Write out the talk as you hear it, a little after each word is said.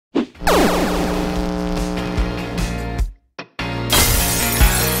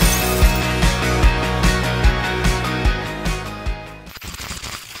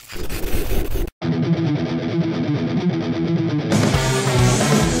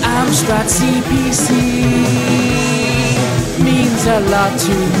Amstrad CPC means a lot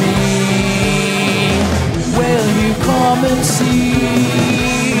to me. Will you come and see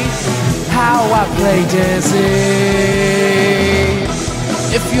how I play Dizzy?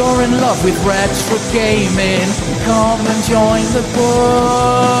 If you're in love with retro gaming, come and join the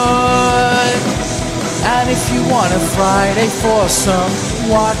board. And if you want a Friday foursome,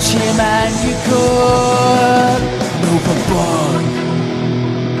 watch him and you could. Novabug.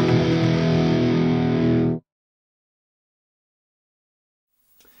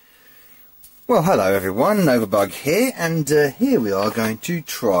 Well, hello everyone, Novabug here, and here we are going to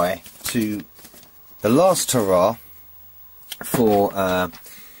try the last hurrah for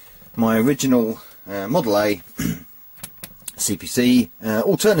my original Model A CPC,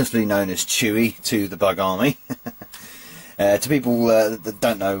 alternatively known as Chewy to the Bug Army. To people that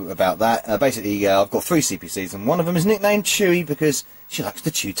don't know about that, basically I've got 3 CPCs, and one of them is nicknamed Chewy because she likes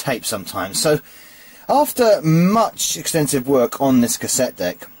to chew tape sometimes. So after much extensive work on this cassette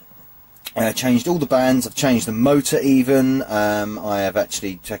deck, changed all the bands, I've changed the motor even, I have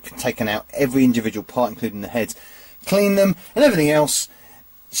actually taken out every individual part including the heads, cleaned them and everything else.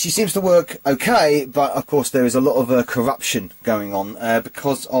 She seems to work okay, but of course there is a lot of corruption going on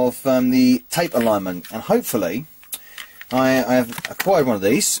because of the tape alignment, and hopefully I have acquired one of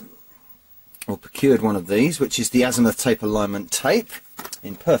these, or procured one of these, which is the Azimuth Tape Alignment Tape,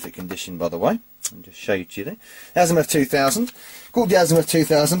 in perfect condition by the way. I'll just show you to you there. Azimuth 2000, called the Azimuth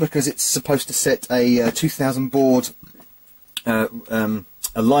 2000 because it's supposed to set a 2000 board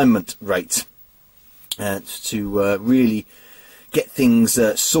alignment rate to really get things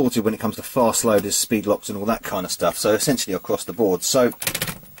sorted when it comes to fast loaders, speed locks and all that kind of stuff, so essentially across the board. So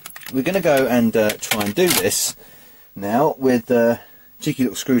we're going to go and try and do this now with a cheeky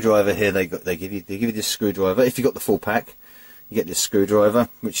little screwdriver here. They give you this screwdriver. If you've got the full pack, you get this screwdriver,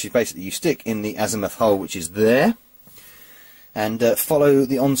 which is basically you stick in the azimuth hole, which is there, and follow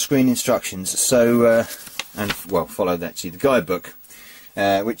the on-screen instructions. So and well, follow actually the guidebook,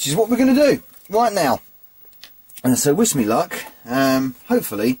 which is what we're going to do right now. And so wish me luck.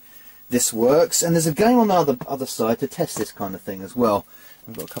 Hopefully this works, and there's a game on the other side to test this kind of thing as well.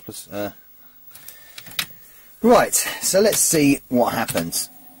 I've got a couple of right, so let's see what happens.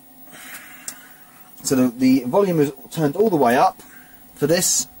 So the volume is turned all the way up for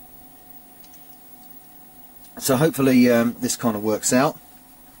this, so hopefully this kind of works out.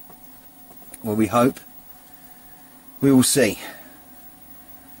 Well, we hope. We will see.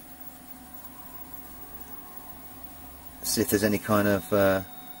 See if there's any kind of well,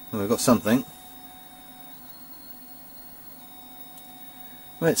 we've got something.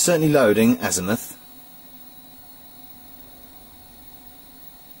 Well, it's certainly loading azimuth.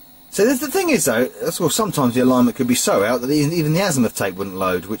 So the thing is though, well, sometimes the alignment could be so out that even the azimuth tape wouldn't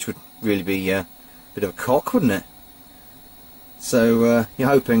load, which would really be a bit of a cock, wouldn't it? So you're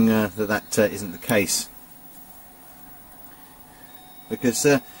hoping that isn't the case, because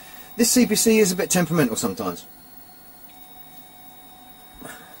this CPC is a bit temperamental sometimes.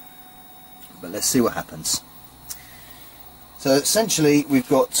 But let's see what happens. So essentially we've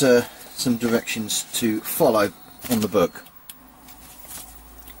got some directions to follow on the book.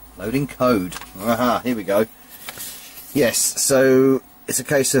 Loading code. Aha, here we go. Yes, so it's a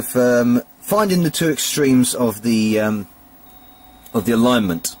case of finding the two extremes of the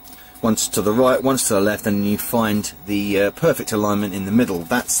alignment. Once to the right, once to the left, and you find the perfect alignment in the middle.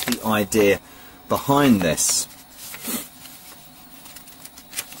 That's the idea behind this.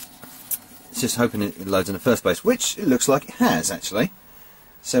 Just hoping it loads in the first place, which it looks like it has actually.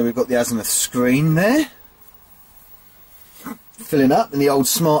 So we've got the azimuth screen there, filling up in the old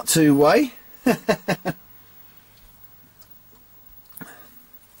Smart 2 way.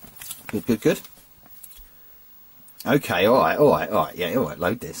 Good, good, good. Okay, alright, yeah, alright,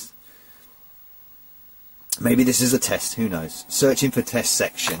 load this. Maybe this is a test, who knows. Searching for test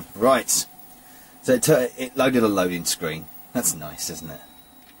section. Right. So it loaded a loading screen. That's nice, isn't it?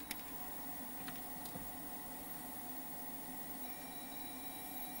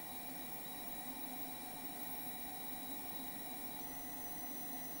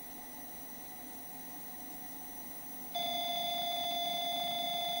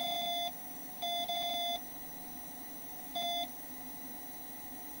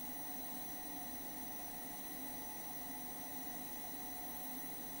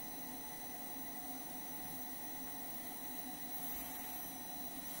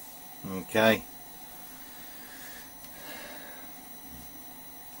 Okay.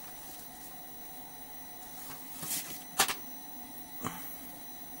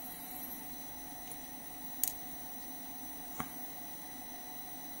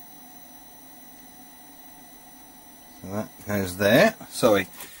 So that goes there. Sorry.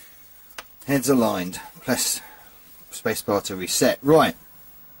 Heads aligned. Press spacebar to reset. Right.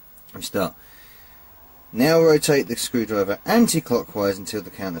 We start. Now rotate the screwdriver anti-clockwise until the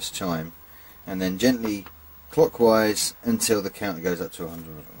counters chime, and then gently clockwise until the counter goes up to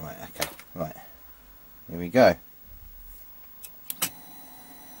 100. Right, okay, right. Here we go.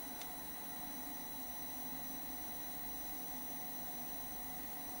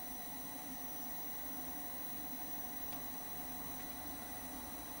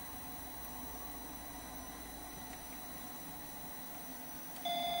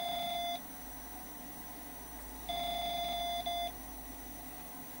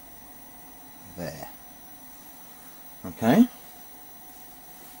 There. Okay.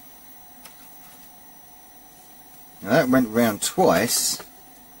 Now that went round twice,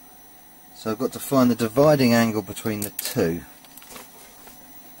 so I've got to find the dividing angle between the two,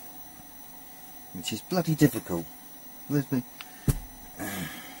 which is bloody difficult. Where's me?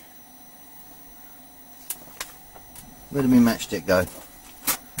 Where did my matchstick go?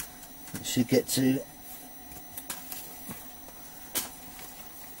 It should get to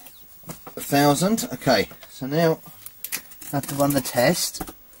 1,000. Okay, so now I have to run the test.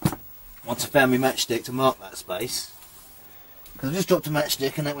 Once I found my matchstick to mark that space, because I just dropped a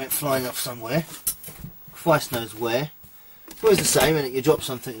matchstick and that went flying off somewhere. Christ knows where. It's always the same, isn't it? You drop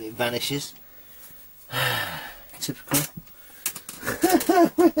something and it vanishes. Typical.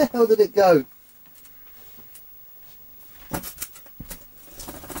 Where the hell did it go?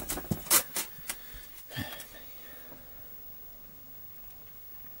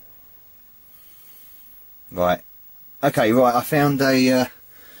 Right. Okay, right, I found a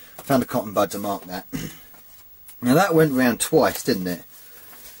cotton bud to mark that. Now that went round twice, didn't it?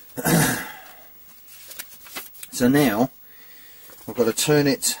 So now I've got to turn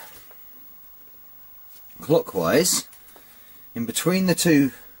it clockwise in between the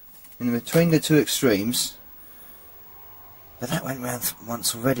two extremes. But that went round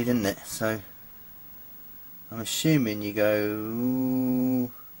once already, didn't it? So I'm assuming you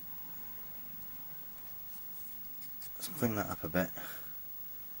go. Let's bring that up a bit.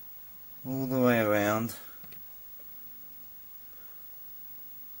 All the way around.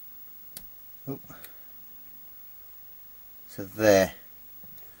 Oh. So there.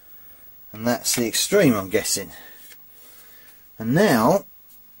 And that's the extreme, I'm guessing. And now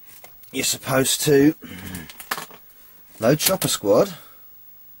you're supposed to load Chopper Squad.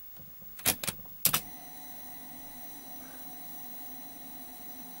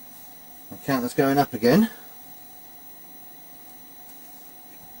 The counter's going up again.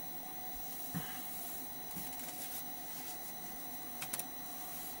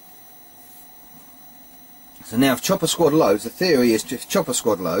 So now if Chopper Squad loads, the theory is if Chopper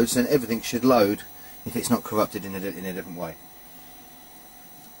Squad loads, then everything should load if it's not corrupted in a different way.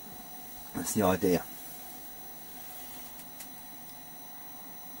 That's the idea.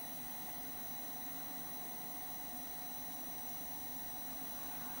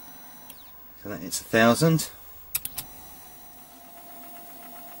 So that it's 1,000.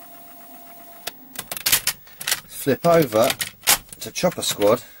 Flip over to Chopper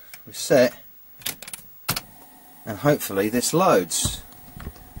Squad, reset. And hopefully this loads.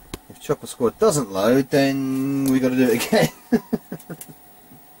 If Chopper Squad doesn't load, then we've got to do it again.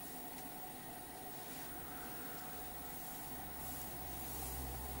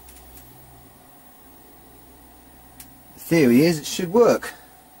 The theory is it should work.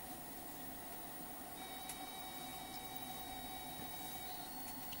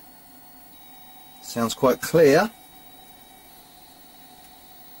 Sounds quite clear.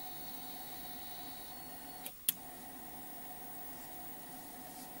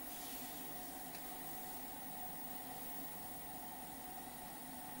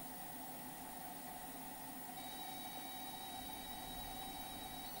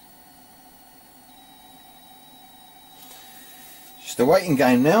 Just a waiting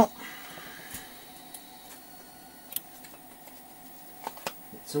game now.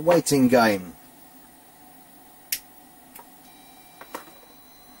 It's a waiting game.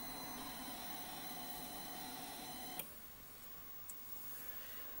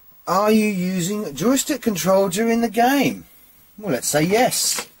 Are you using joystick control during the game? Well, let's say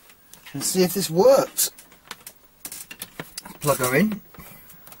yes. Let's see if this works. Plug her in.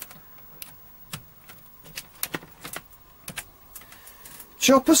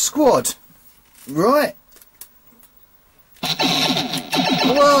 Chopper Squad. Right.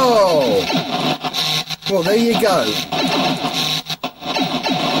 Whoa. Well, there you go.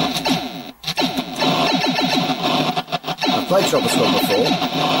 I've played Chopper Squad before.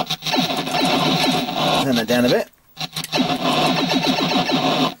 Turn that down a bit.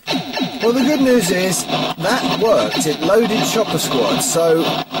 Well, the good news is that worked. It loaded Chopper Squad. So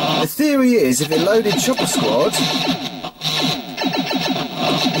the theory is, if it loaded Chopper Squad,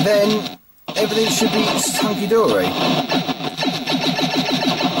 then everything should be hunky-dory.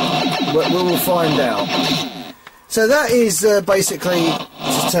 We'll find out. So that is basically,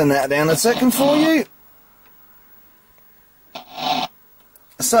 just turn that down a second for you.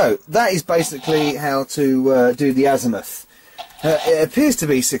 So that is basically how to do the Azimuth. It appears to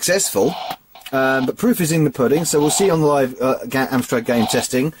be successful, but proof is in the pudding. So we'll see on the live Amstrad game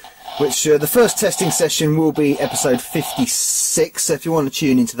testing, which the first testing session will be episode 56. So if you want to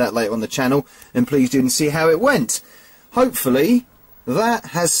tune into that later on the channel, then please do and see how it went. Hopefully that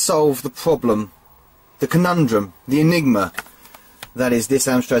has solved the problem, the conundrum, the enigma that is this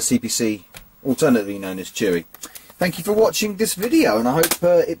Amstrad CPC, alternatively known as Chewy. Thank you for watching this video, and I hope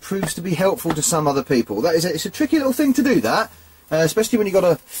it proves to be helpful to some other people. It's a tricky little thing to do that, especially when you've got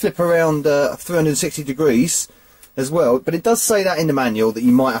to flip around 360 degrees as well. But it does say that in the manual that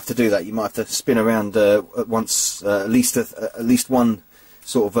you might have to do that. You might have to spin around at once, at least one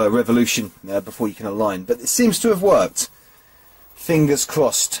sort of revolution before you can align. But it seems to have worked. Fingers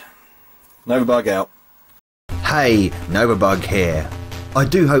crossed. Novabug out. Hey, Novabug here. I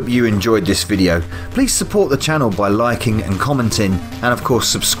do hope you enjoyed this video. Please support the channel by liking and commenting, and of course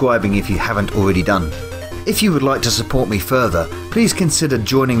subscribing if you haven't already done. If you would like to support me further, please consider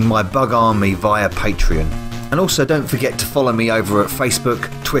joining my bug army via Patreon. And also don't forget to follow me over at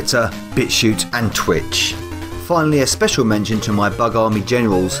Facebook, Twitter, BitChute and Twitch. Finally, a special mention to my bug army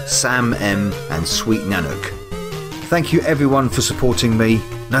generals Sam M and Sweet Nanook. Thank you everyone for supporting me.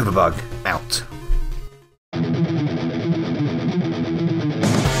 Novabug out.